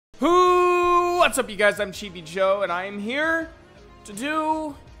What's up, you guys? I'm Chibi Joe, and I am here to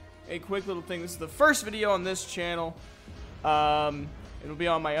do a quick little thing. This is the first video on this channel. It'll be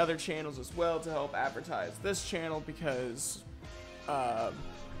on my other channels as well to help advertise this channel because I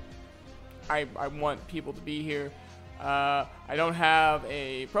want people to be here. I don't have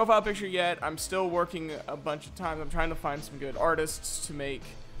a profile picture yet. I'm still working a bunch of times. I'm trying to find some good artists to make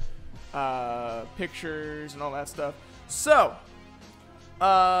pictures and all that stuff. So,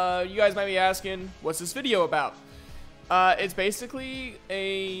 you guys might be asking, what's this video about? It's basically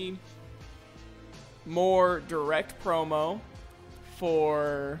a more direct promo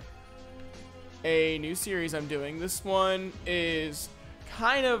for a new series I'm doing. This one is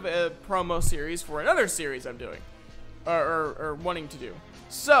kind of a promo series for another series I'm doing, or wanting to do.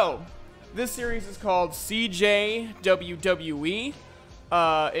 So, this series is called CJWWE.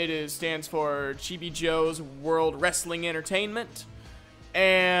 It stands for Chibi Joe's World Wrestling Entertainment.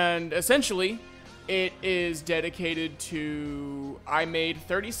 And essentially, it is dedicated to, I made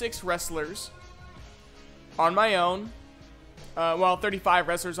 36 wrestlers on my own. Well, 35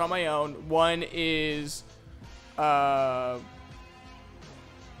 wrestlers on my own. One is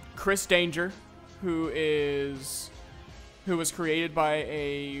Chris Danger, who was created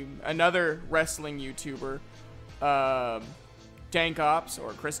by another wrestling YouTuber, Dank Ops,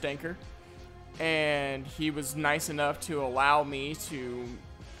 or Chris Danker. And he was nice enough to allow me to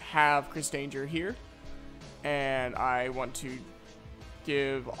have Chris Danger here. And I want to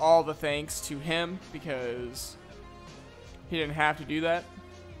give all the thanks to him because he didn't have to do that.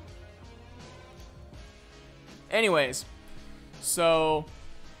 Anyways, so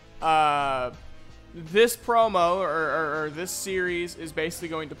this promo or this series is basically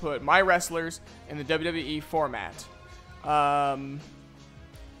going to put my wrestlers in the WWE format.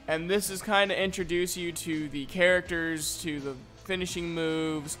 And this is kind of introduce you to the characters, to the finishing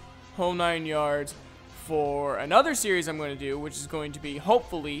moves, whole 9 yards, for another series I'm going to do, which is going to be,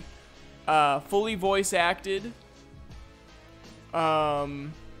 hopefully, fully voice acted.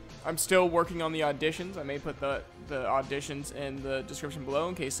 I'm still working on the auditions. I may put the auditions in the description below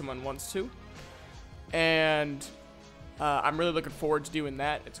in case someone wants to. And I'm really looking forward to doing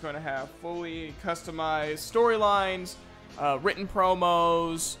that. It's going to have fully customized storylines, written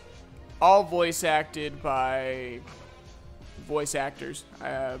promos, all voice acted by voice actors.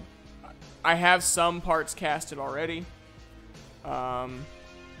 I have some parts casted already, but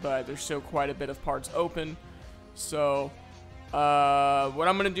there's still quite a bit of parts open. So what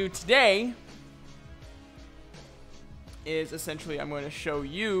I'm going to do today is essentially I'm going to show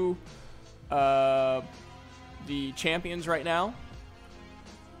you the champions right now,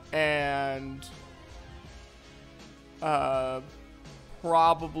 and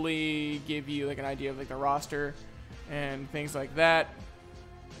probably give you like an idea of like the roster and things like that.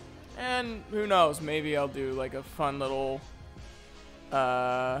 And who knows, maybe I'll do like a fun little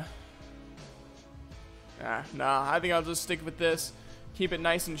nah, I think I'll just stick with this, keep it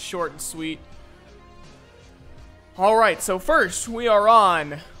nice and short and sweet. Alright, so first we are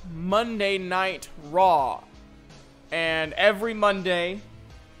on Monday Night Raw, and every Monday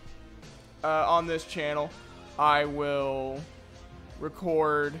on this channel I will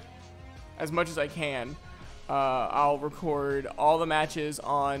record as much as I can. I'll record all the matches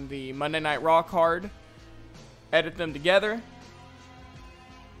on the Monday Night Raw card, edit them together,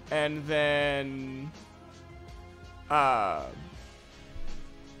 and then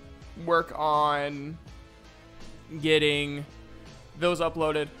work on getting those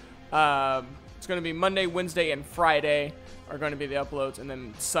uploaded. It's going to be Monday, Wednesday, and Friday are going to be the uploads, and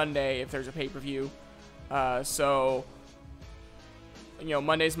then Sunday if there's a pay-per-view. So, you know,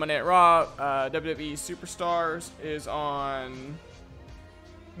 Monday's Monday Night Raw, WWE Superstars is on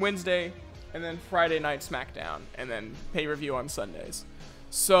Wednesday, and then Friday Night SmackDown, and then pay-per-view on Sundays.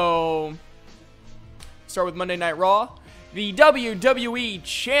 So, start with Monday Night Raw. The WWE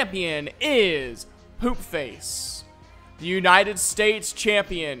Champion is Poopface. The United States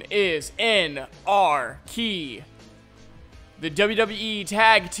Champion is NRK. The WWE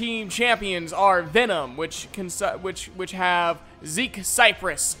Tag Team Champions are Venom, which have Zeke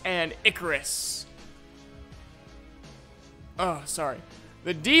Cypress and Icarus. Oh, sorry.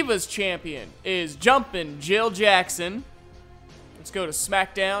 The Divas Champion is Jumpin' Jill Jackson. Let's go to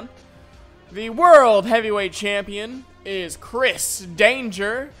SmackDown. The World Heavyweight Champion is Chris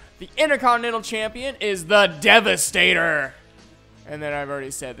Danger. The Intercontinental Champion is The Devastator. And then I've already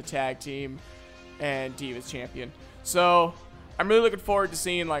said the Tag Team and Divas Champion. So I'm really looking forward to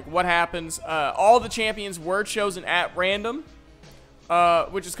seeing like what happens. All the champions were chosen at random,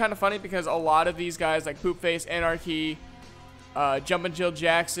 which is kind of funny because a lot of these guys like Poopface, Anarchy, Jumpin' Jill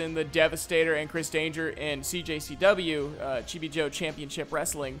Jackson, the Devastator, and Chris Danger in CJCW, Chibi Joe Championship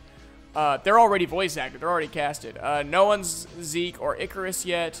Wrestling. They're already voice acted. They're already casted. No one's Zeke or Icarus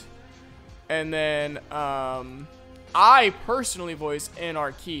yet. And then I personally voice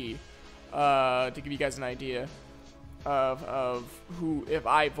Anarchy, to give you guys an idea of who, if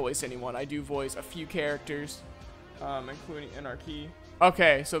I voice anyone. I do voice a few characters, including Anarchy.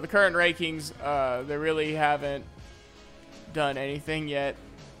 Okay, so the current rankings, they really haven't done anything yet.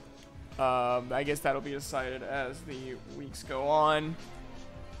 I guess that'll be decided as the weeks go on.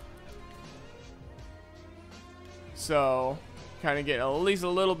 So, kind of getting at least a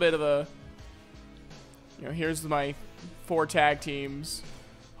little bit of a, you know, here's my 4 tag teams.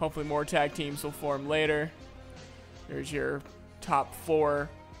 Hopefully more tag teams will form later. There's your top 4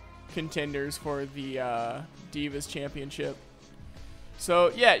 contenders for the Divas Championship.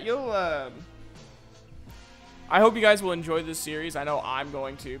 So, yeah, you'll, I hope you guys will enjoy this series. I know I'm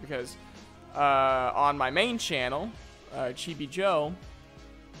going to, because on my main channel, Chibi Joe,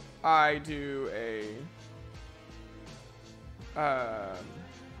 I do a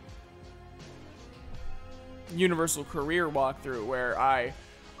Universal Career walkthrough where I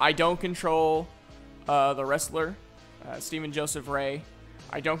don't control the wrestler, Steven Joseph Ray.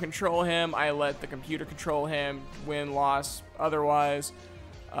 I don't control him. I let the computer control him, win, loss, otherwise.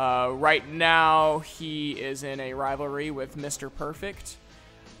 Right now, he is in a rivalry with Mr. Perfect,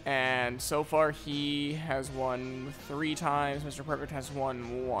 and so far he has won 3 times. Mr. Perfect has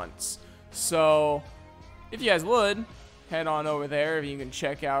won once. So, if you guys would, head on over there. You can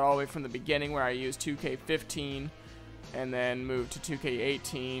check out all the way from the beginning where I used 2K15, and then moved to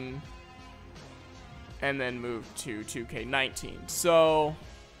 2K18, and then moved to 2K19. So,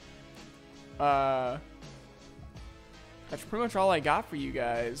 that's pretty much all I got for you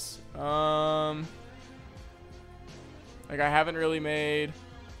guys. Like, I haven't really made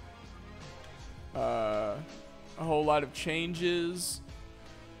a whole lot of changes.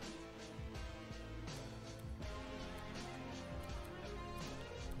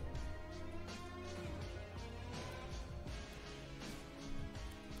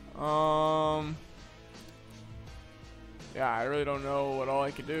 Yeah, I really don't know what all I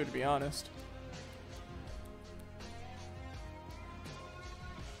could do, to be honest.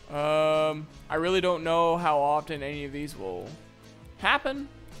 I really don't know how often any of these will happen,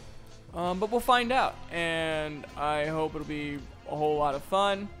 but we'll find out, and I hope it'll be a whole lot of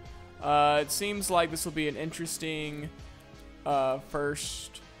fun. It seems like this will be an interesting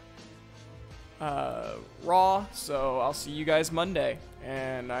first Raw, so I'll see you guys Monday,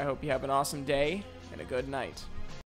 and I hope you have an awesome day and a good night.